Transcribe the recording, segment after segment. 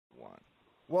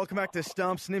Welcome back to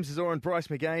Stumps. Nims, Azoor and Bryce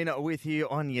McGain with you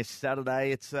on your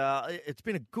Saturday. It's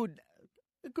been a good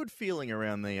feeling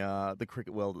around the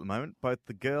cricket world at the moment. Both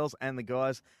the girls and the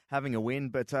guys having a win,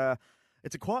 but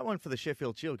it's a quiet one for the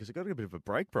Sheffield Shield because it got a bit of a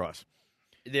break, Bryce.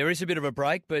 There is a bit of a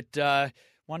break, but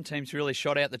one team's really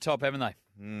shot out the top, haven't they?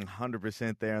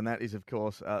 100% there, and that is, of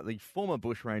course, the former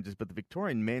Bushrangers, but the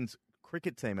Victorian men's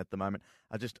cricket team at the moment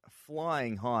are just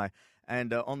flying high.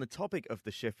 And on the topic of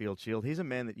the Sheffield Shield, here's a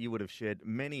man that you would have shared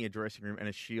many a dressing room and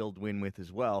a Shield win with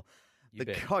as well. The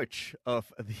coach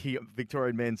of the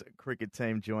Victorian men's cricket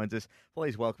team joins us.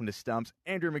 Please welcome to Stumps,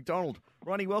 Andrew McDonald.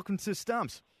 Ronnie, welcome to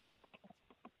Stumps.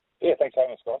 Yeah, thanks for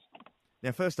having us, guys.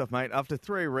 Now, first off, mate, after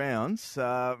 3 rounds,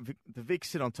 the Vics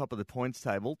sit on top of the points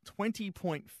table,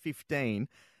 20.15.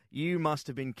 You must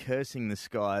have been cursing the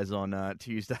skies on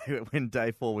Tuesday when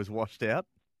day 4 was washed out.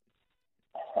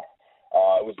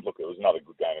 It was another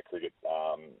good game of cricket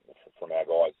from our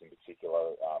guys in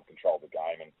particular. Controlled the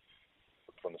game and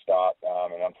from the start,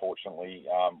 and unfortunately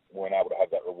weren't able to have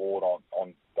that reward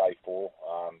on day 4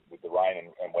 with the rain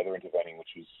and weather intervening,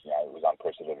 which was it was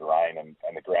unprecedented rain, and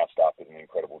the ground staff did an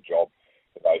incredible job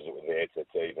for those that were there to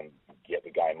even get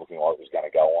the game looking like it was going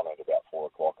to go on at about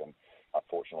 4 o'clock. And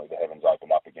unfortunately, the heavens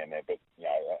opened up again there. But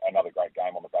another great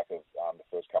game on the back of the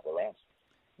first couple of rounds.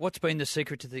 What's been the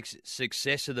secret to the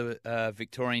success of the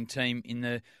Victorian team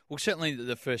in certainly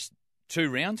the first 2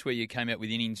 rounds where you came out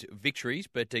with innings victories,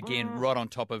 but again, right on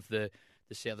top of the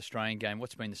South Australian game?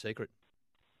 What's been the secret?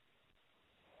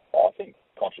 I think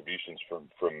contributions from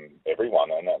everyone,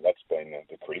 and that's been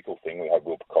the critical thing. We had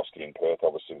Will Pekoski in Perth,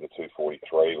 obviously, with the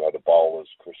 243. We had the bowlers,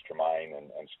 Chris Tremaine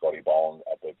and Scotty Boland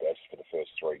at their best for the first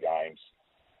 3 games.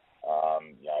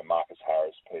 Marcus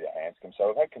Harris, Peter Hanscom.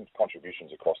 So we've had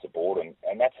contributions across the board,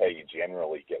 and that's how you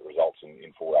generally get results in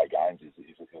 4-day games is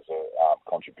a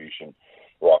contribution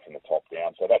right from the top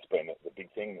down. So that's been the big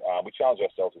thing. We challenged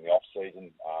ourselves in the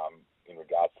off-season in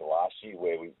regards to last year,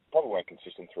 where we probably weren't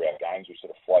consistent through our games. We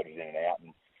sort of floated in and out,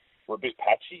 and we're a bit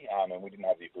patchy, and we didn't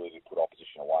have the ability to put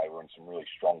opposition away. We're in some really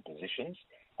strong positions,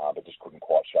 but just couldn't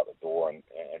quite shut the door. And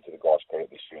to the guys'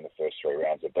 credit this year in the first 3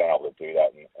 rounds, they've been able to do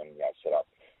that and set up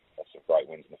some great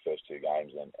wins in the first 2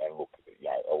 games, and look,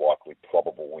 a likely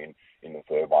probable win in the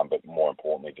third one. But more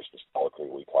importantly, just historically,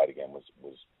 we played again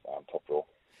was top draw.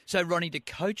 So, Ronnie, to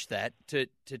coach that,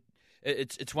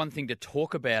 it's one thing to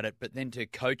talk about it, but then to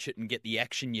coach it and get the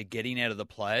action you're getting out of the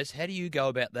players, how do you go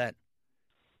about that?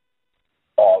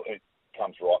 Oh, it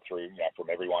comes right through, from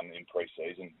everyone in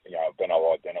pre-season. Being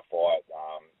able to identify it,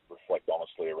 reflect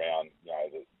honestly around,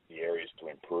 the areas to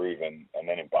improve, and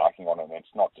then embarking on it. And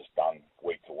it's not just done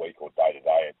week to week or day to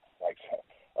day. It takes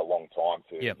a long time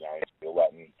to instill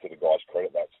that. And to the guys'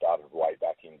 credit, that started way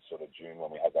back in sort of June when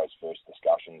we had those first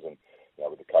discussions. And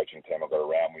with the coaching team I got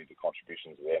around with, the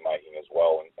contributions they're making as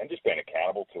well, and just being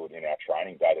accountable to it in our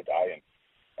training day to day, and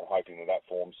hoping that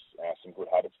forms some good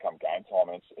habits come game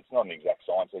time. And it's not an exact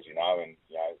science, as you know, and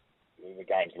the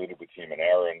game's littered with human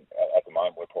error. And at the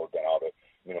moment, we're probably been able to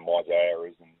minimise our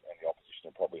errors, and the opposition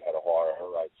have probably had a higher error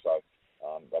rate. So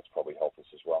that's probably helped us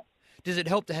as well. Does it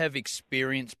help to have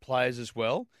experienced players as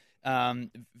well?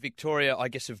 Victoria, I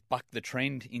guess, have bucked the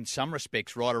trend in some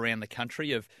respects right around the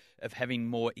country of having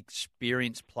more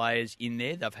experienced players in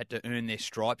there. They've had to earn their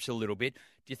stripes a little bit.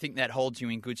 Do you think that holds you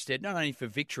in good stead, not only for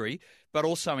victory, but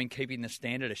also in keeping the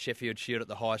standard of Sheffield Shield at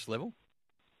the highest level?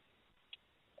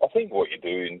 I think what you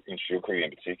do in Shield cricket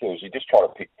in particular is you just try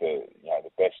to pick the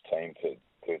best team to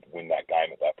win that game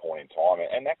at that point in time,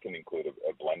 and that can include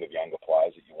a blend of younger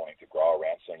players that you're wanting to grow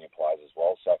around senior players as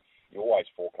well. So you're always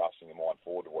forecasting your mind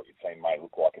forward to what your team may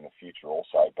look like in the future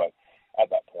also. But at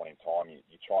that point in time,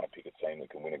 you're trying to pick a team that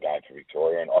can win a game for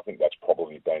Victoria, and I think that's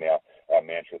probably been our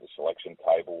mantra at the selection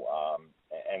table.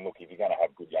 And look, if you're going to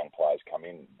have good young players come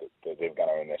in, they're going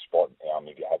to earn their spot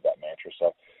if you have that mantra.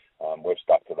 So we've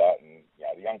stuck to that, and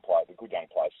the good young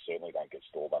players certainly don't get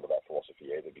stalled under that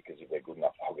philosophy either, because if they're good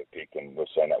enough, they'll get picked. And we've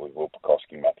seen that with Will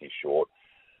Pekoski, Matthew Short,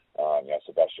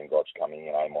 Sebastian Gotch coming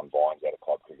in, Amon Vines out of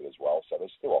club cricket as well. So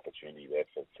there's still opportunity there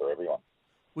for everyone.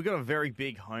 We've got a very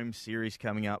big home series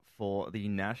coming up for the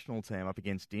national team up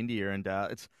against India, and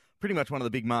it's pretty much one of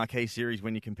the big marquee series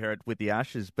when you compare it with the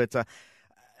Ashes. But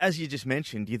as you just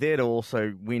mentioned, you're there to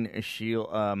also win a shield,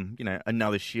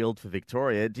 another shield for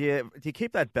Victoria. Do you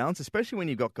keep that balance, especially when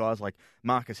you've got guys like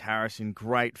Marcus Harris in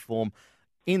great form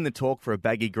in the talk for a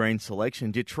baggy green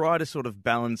selection? Do you try to sort of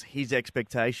balance his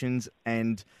expectations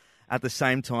and at the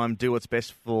same time do what's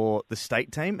best for the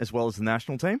state team as well as the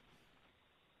national team?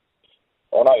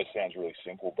 I know it sounds really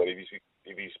simple, but if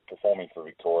he's performing for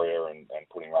Victoria and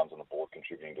putting runs on the board,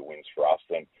 contributing to wins for us,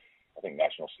 then I think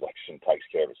national selection takes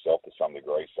care of itself to some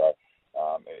degree. So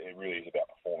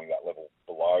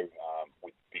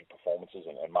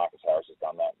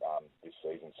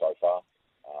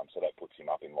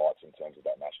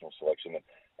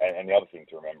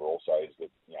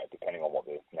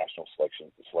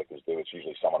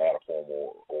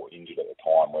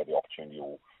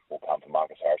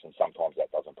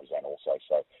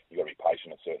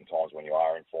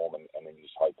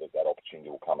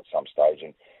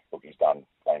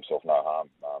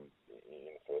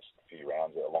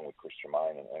Chris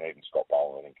Tremaine, and even Scott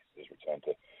Boland, I think, has returned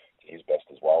to his best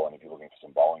as well. And if you're looking for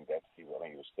some bowling depth, I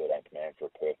think he was 13th man for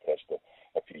a Perth Test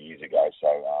a few years ago,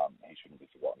 so he shouldn't be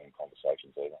forgotten in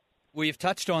conversations either. Well, you've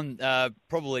touched on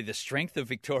probably the strength of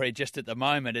Victoria just at the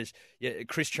moment is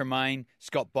Chris Tremaine,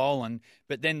 Scott Boland,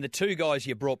 but then the two guys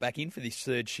you brought back in for this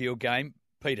third Shield game,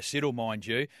 Peter Siddle, mind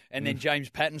you, and then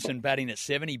James Pattinson batting at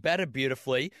 7. He batted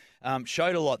beautifully,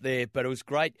 showed a lot there, but it was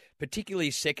great, particularly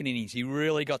his second innings. He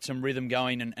really got some rhythm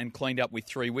going and cleaned up with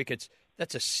 3 wickets.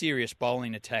 That's a serious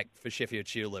bowling attack for Sheffield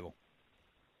Shield level.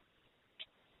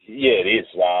 Yeah, it is.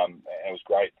 It was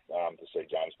great to see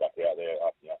James back out there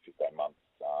after 15 months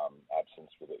absence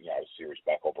with a serious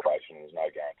back operation. There's no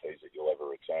guarantees that you'll ever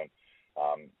return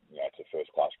to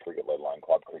first-class cricket, let alone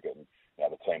club cricket. And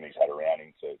the team he's had around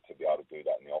him to be able to do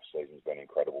that in the off-season has been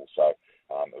incredible. So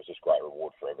it was just great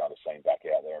reward for everyone to see him back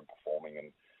out there and performing. And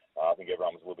I think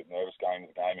everyone was a little bit nervous going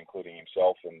into the game, including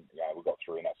himself. And we got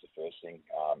through, and that's the first thing.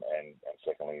 And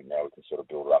secondly, now we can sort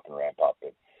of build it up and ramp up.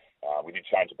 But we did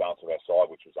change the balance of our side,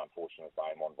 which was unfortunate for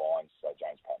Amon Vines. So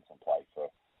James Pattinson played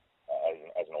for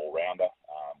as an all-rounder,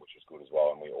 which was good as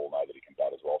well. And we all know that he can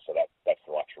bat as well. So that's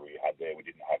the luxury we had there. We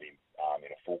didn't have him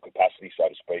in a full capacity, so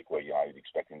to speak, where you'd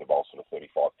expect him to bowl sort of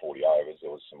 35, 40 overs.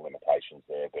 There was some limitations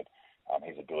there, but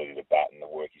his ability to bat and the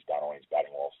work he's done on his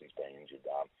batting whilst he's been injured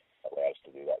allowed us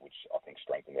to do that, which I think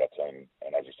strengthened our team.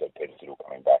 And as you said, Peter Siddle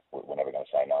coming back, we're never going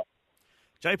to say no.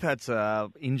 J-Pat's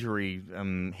injury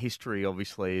history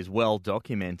obviously is well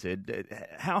documented.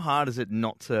 How hard is it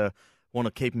not to want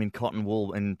to keep him in cotton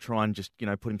wool and try and just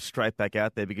put him straight back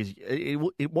out there, because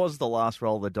it was the last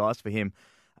roll of the dice for him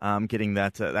getting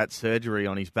that surgery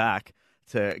on his back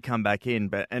to come back in.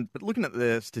 But looking at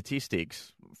the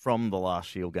statistics from the last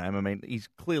Shield game, I mean, he's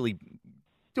clearly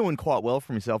doing quite well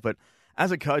for himself. But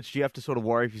as a coach, do you have to sort of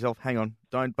worry for yourself? Hang on,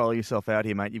 don't bowl yourself out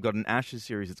here, mate. You've got an Ashes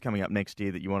series that's coming up next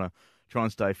year that you want to try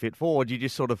and stay fit for. Or do you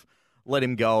just sort of let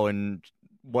him go and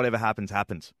whatever happens,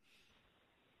 happens?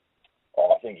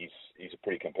 I think he's a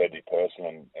pretty competitive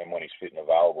person, and when he's fit and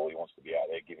available, he wants to be out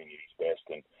there giving it his best.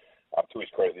 And to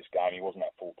his credit, this game, he wasn't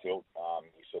at full tilt.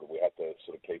 We had to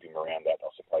sort of keep him around that.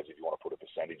 I suppose if you want to put a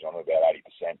percentage on it, about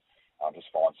 80%,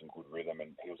 just find some good rhythm,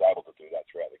 and he was able to do that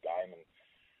throughout the game. And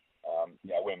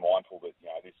we're mindful that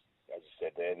this, as you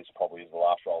said there, this probably is the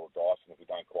last roll of dice, and if we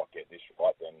don't quite get this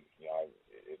right, then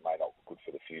it may not be good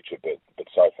for the future. But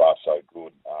so far so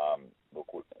good. Look,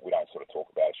 we don't sort of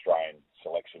talk about Australian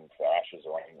selection for Ashes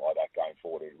or anything like that going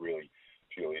forward. It really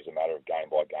purely is a matter of game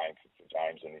by game for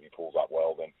James, and if he pulls up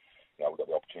well, then we've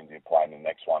got the opportunity to play in the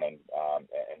next one and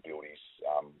build his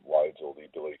loads, or the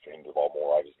ability for him to bowl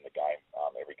more overs in the game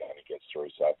every game he gets through.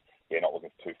 So not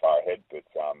looking too far ahead, but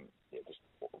just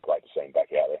great to see him back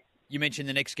out there. You mentioned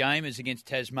the next game is against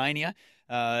Tasmania,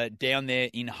 down there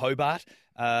in Hobart.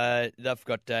 They've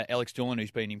got Alex Doolan,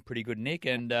 who's been in pretty good nick,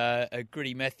 and a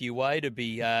gritty Matthew Wade to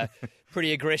be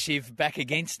pretty aggressive back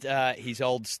against his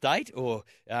old state, or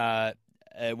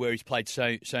where he's played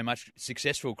so much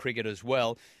successful cricket as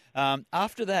well.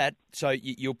 After that, so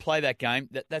you'll play that game.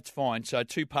 That's fine. So,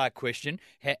 two-part question: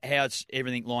 how's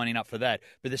everything lining up for that?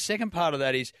 But the second part of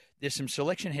that is there's some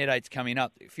selection headaches coming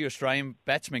up. A few Australian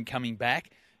batsmen coming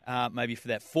back. Maybe for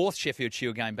that fourth Sheffield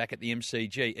Shield game back at the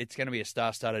MCG. It's going to be a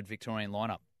star-studded Victorian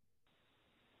lineup.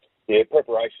 Yeah,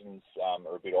 preparations are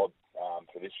a bit odd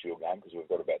for this Shield game because we've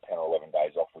got about 10 or 11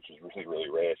 days off, which is really, really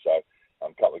rare. So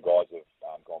a couple of guys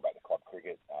have gone back to club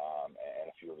cricket, and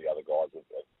a few of the other guys have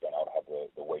been able to have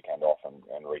the weekend off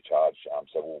and recharge.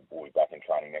 So we'll be back in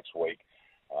training next week,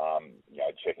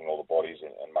 checking all the bodies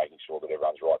and making sure that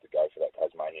everyone's right to go for that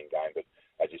Tasmanian game. But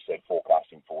as you said,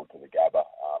 forecasting forward to the Gabba,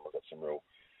 we've got some real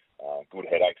good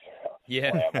headaches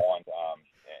on our mind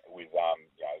with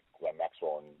Glenn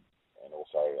Maxwell and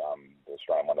also the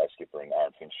Australian one-day skipper and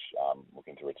Aaron Finch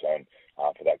looking to return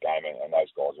for that game, and those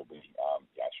guys will be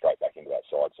straight back into that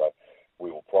side. So we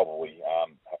will probably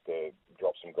have to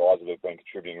drop some guys that have been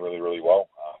contributing really, really well,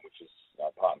 which is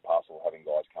part and parcel of having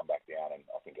guys come back down, and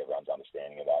I think everyone's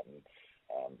understanding of that, and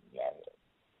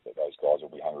that those guys will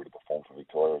be hungry to perform for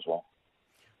Victoria as well.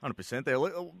 100% there.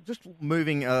 Just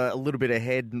moving a little bit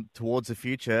ahead towards the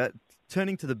future,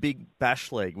 turning to the Big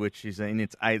Bash League, which is in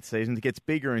its 8th season. It gets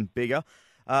bigger and bigger.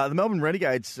 The Melbourne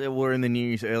Renegades were in the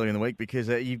news earlier in the week because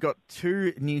you've got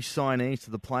 2 new signees to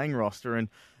the playing roster, and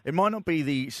it might not be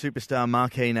the superstar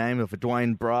marquee name of a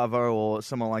Dwayne Bravo or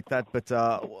someone like that, but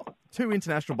 2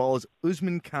 international bowlers,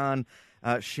 Usman Khan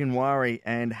Shinwari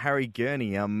and Harry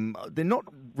Gurney. They're not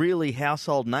really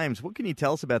household names. What can you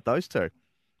tell us about those 2?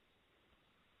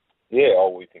 Yeah,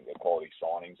 we think they're quality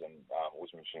signings, and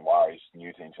Usman Shinwari is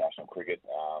new to international cricket.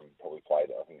 Probably played,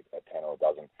 I think, 10 or a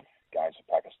dozen games for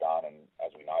Pakistan, and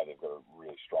as we know, they've got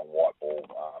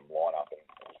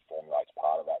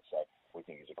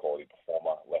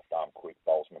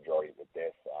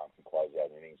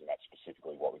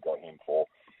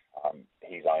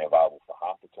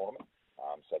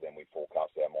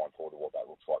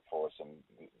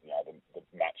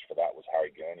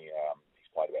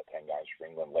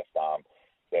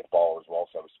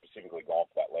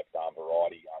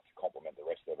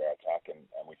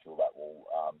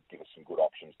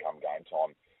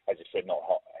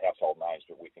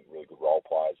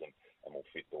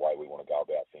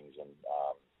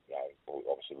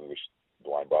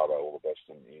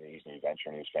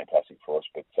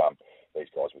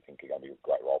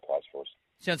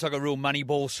Sounds like a real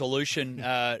Moneyball solution.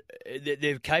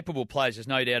 They're capable players, there's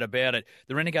no doubt about it.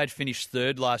 The Renegades finished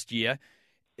third last year.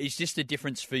 Is this the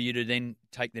difference for you to then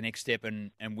take the next step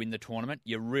and win the tournament?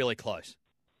 You're really close.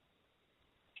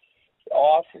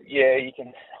 Yeah, you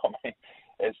can. I mean,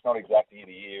 it's not exactly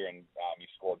the year, and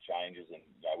your squad changes, and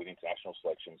with international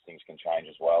selections, things can change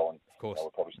as well. And of course,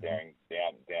 we're probably staring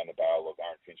down the barrel of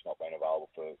Aaron Finch not being available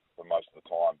for most of the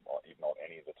time, or if not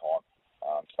any of the time.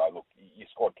 So look, your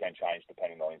squad can change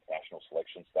depending on international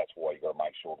selections. That's why you've got to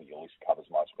make sure that your list covers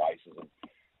most bases,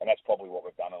 and that's probably what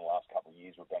we've done in the last couple of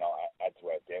years. We've been able to add to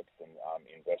our depth and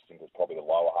invest into probably the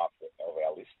lower half of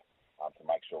our list to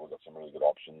make sure we've got some really good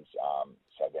options.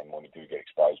 So then when we do get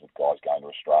exposed with guys going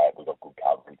to Australia, we've got good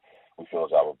cover, and we feel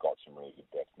as though we've got some really good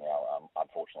depth now.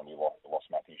 Unfortunately, we lost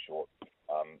Matthew Short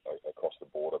across the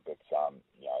border, but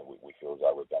we feel as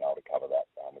though we've been able to cover that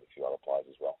with a few other players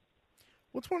as well.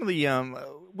 What's one of the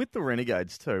with the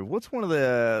Renegades too? What's one of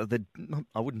the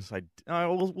I wouldn't say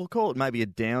we'll call it maybe a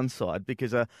downside,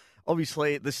 because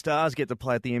obviously the Stars get to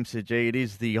play at the MCG. It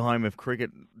is the home of cricket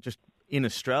just in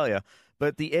Australia,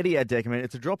 but the Etihad deck, I mean,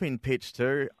 it's a drop-in pitch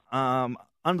too.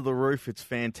 Under the roof, it's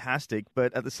fantastic,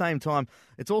 but at the same time,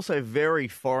 it's also very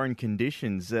foreign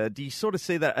conditions. Do you sort of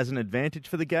see that as an advantage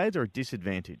for the Gades or a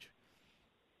disadvantage?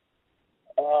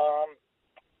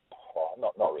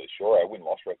 Not really sure. Our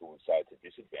win-loss record would say it's a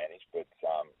disadvantage, but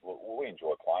we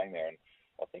enjoy playing there, and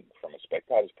I think from a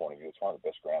spectator's point of view, it's one of the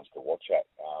best grounds to watch at.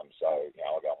 So, I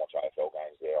go and watch AFL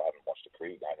games there. I haven't watched a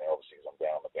cricket game there, obviously, because I'm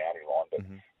down on the boundary line, but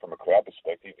from a crowd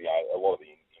perspective, a lot of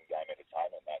the in-game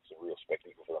entertainment, that's a real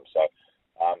spectacle for them. So,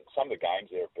 some of the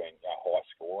games there have been high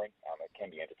scoring. It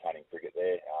can be entertaining cricket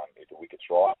there if the wicket's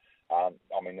right.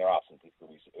 I mean, there are some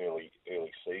difficulties early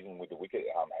season with the wicket,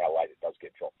 how late it does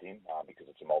get dropped in because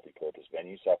it's a multi-purpose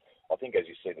venue. So I think as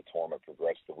you see the tournament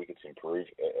progress, the wickets improve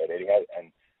at Etihad,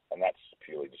 and that's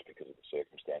purely just because of the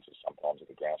circumstances sometimes that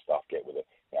the ground staff get with a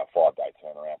 5-day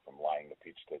turnaround from laying the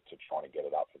pitch to trying to get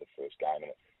it up for the first game,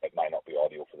 and it may not be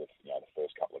ideal for the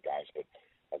first couple of games, but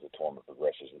as the tournament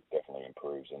progresses, it definitely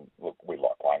improves. And look, we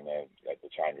like playing there. The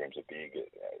change rooms are big.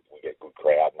 We get good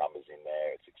crowd numbers in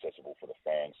there. It's accessible for the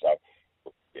fans. So,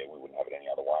 look, we wouldn't have it any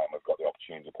other way. And we've got the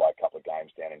opportunity to play a couple of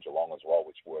games down in Geelong as well,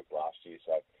 which worked last year.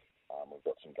 So, we've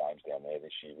got some games down there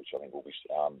this year, which I think will be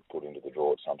put into the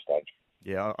draw at some stage.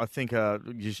 Yeah, I think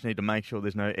you just need to make sure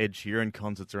there's no Ed Sheeran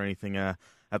concerts or anything at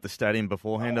the stadium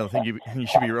beforehand. I think you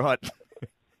should be right.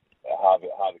 Hard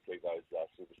to keep those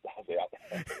superstars out.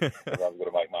 Everyone's got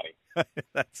to make money.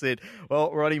 That's it.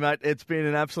 Well, Roddy, mate, it's been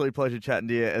an absolute pleasure chatting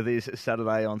to you this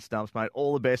Saturday on Stumps, mate.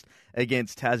 All the best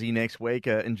against Tassie next week.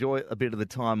 Enjoy a bit of the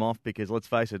time off, because let's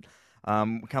face it,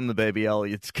 come the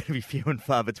BBL, it's going to be few and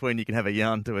far between. You can have a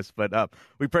yarn to us, but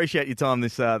we appreciate your time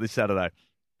this Saturday.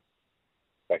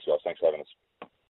 Thanks, guys. Thanks,